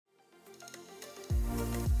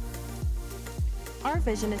Our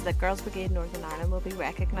vision is that Girls Brigade Northern Ireland will be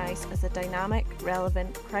recognised as a dynamic,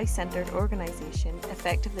 relevant, Christ-centred organisation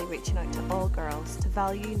effectively reaching out to all girls to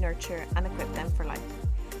value, nurture and equip them for life.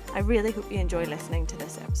 I really hope you enjoy listening to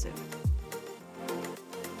this episode.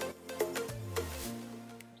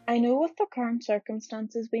 I know with the current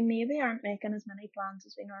circumstances we maybe aren't making as many plans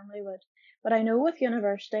as we normally would, but I know with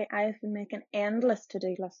university I have been making endless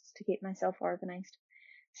to-do lists to keep myself organised.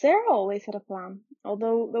 Sarah always had a plan,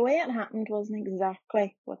 although the way it happened wasn't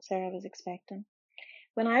exactly what Sarah was expecting.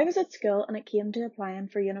 When I was at school and it came to applying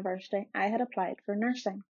for university, I had applied for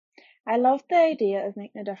nursing. I loved the idea of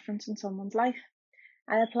making a difference in someone's life.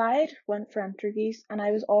 I applied, went for interviews, and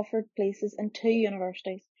I was offered places in 2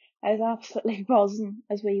 universities. I was absolutely buzzing,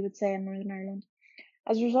 as we would say in Northern Ireland.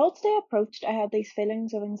 As results day approached, I had these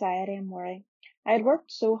feelings of anxiety and worry. I had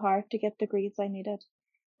worked so hard to get the grades I needed.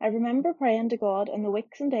 I remember praying to God in the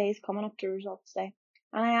weeks and days coming up to results day,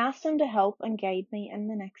 and I asked Him to help and guide me in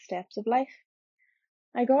the next steps of life.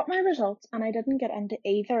 I got my results and I didn't get into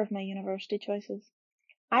either of my university choices.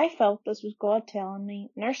 I felt this was God telling me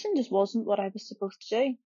nursing just wasn't what I was supposed to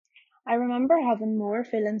do. I remember having more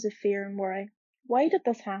feelings of fear and worry. Why did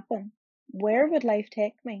this happen? Where would life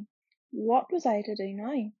take me? What was I to do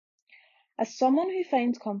now? As someone who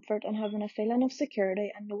finds comfort in having a feeling of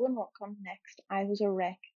security and knowing what comes next, I was a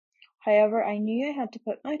wreck. However, I knew I had to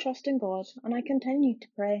put my trust in God, and I continued to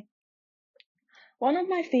pray. One of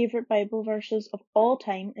my favourite Bible verses of all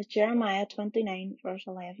time is Jeremiah 29 verse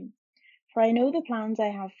 11. For I know the plans I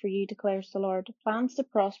have for you, declares the Lord, plans to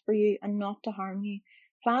prosper you and not to harm you,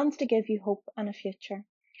 plans to give you hope and a future.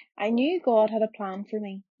 I knew God had a plan for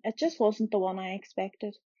me. It just wasn't the one I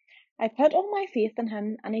expected. I put all my faith in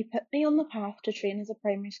Him and He put me on the path to train as a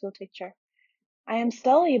primary school teacher. I am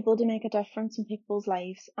still able to make a difference in people's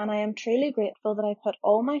lives, and I am truly grateful that I put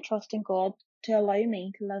all my trust in God to allow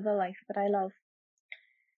me to live a life that I love.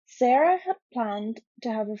 Sarah had planned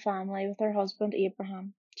to have a family with her husband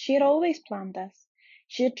Abraham. She had always planned this.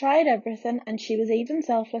 She had tried everything, and she was even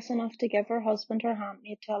selfless enough to give her husband her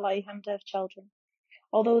handmaid to allow him to have children,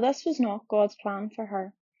 although this was not God's plan for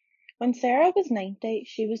her. When Sarah was 90,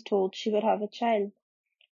 she was told she would have a child.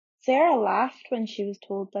 Sarah laughed when she was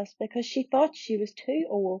told this because she thought she was too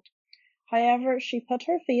old. However, she put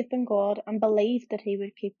her faith in God and believed that He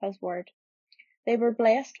would keep His word. They were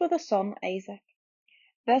blessed with a son, Isaac.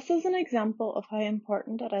 This is an example of how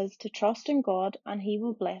important it is to trust in God and He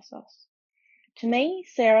will bless us. To me,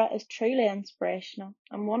 Sarah is truly inspirational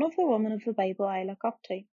and one of the women of the Bible I look up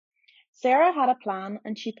to. Sarah had a plan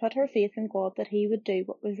and she put her faith in God that He would do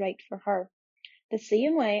what was right for her. The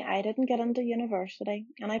same way I didn't get into university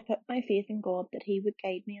and I put my faith in God that He would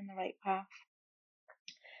guide me in the right path.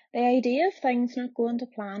 The idea of things not going to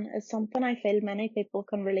plan is something I feel many people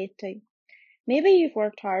can relate to. Maybe you've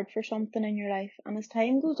worked hard for something in your life, and as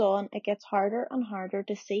time goes on, it gets harder and harder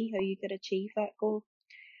to see how you could achieve that goal.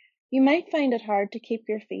 You might find it hard to keep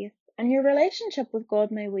your faith, and your relationship with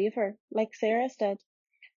God may waver, like Sarah's did.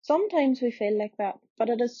 Sometimes we feel like that, but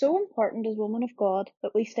it is so important as women of God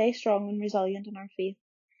that we stay strong and resilient in our faith.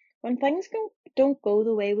 When things don't go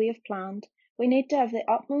the way we have planned, we need to have the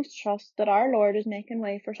utmost trust that our Lord is making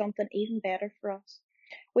way for something even better for us.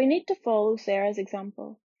 We need to follow Sarah's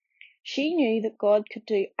example. She knew that God could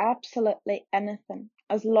do absolutely anything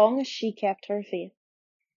as long as she kept her faith.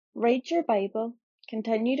 Read your Bible,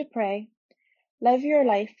 continue to pray, live your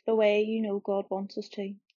life the way you know God wants us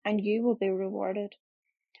to, and you will be rewarded.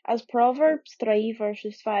 As Proverbs 3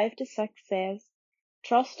 verses 5 to 6 says,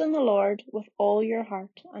 trust in the Lord with all your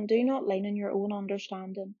heart and do not lean on your own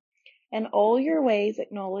understanding. In all your ways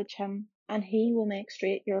acknowledge Him and He will make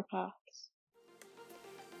straight your paths.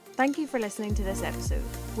 Thank you for listening to this episode.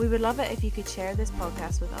 We would love it if you could share this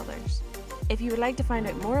podcast with others. If you would like to find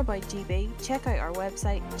out more about GB, check out our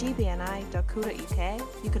website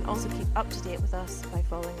gbni.co.uk. You can also keep up to date with us by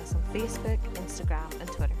following us on Facebook, Instagram and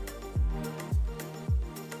Twitter.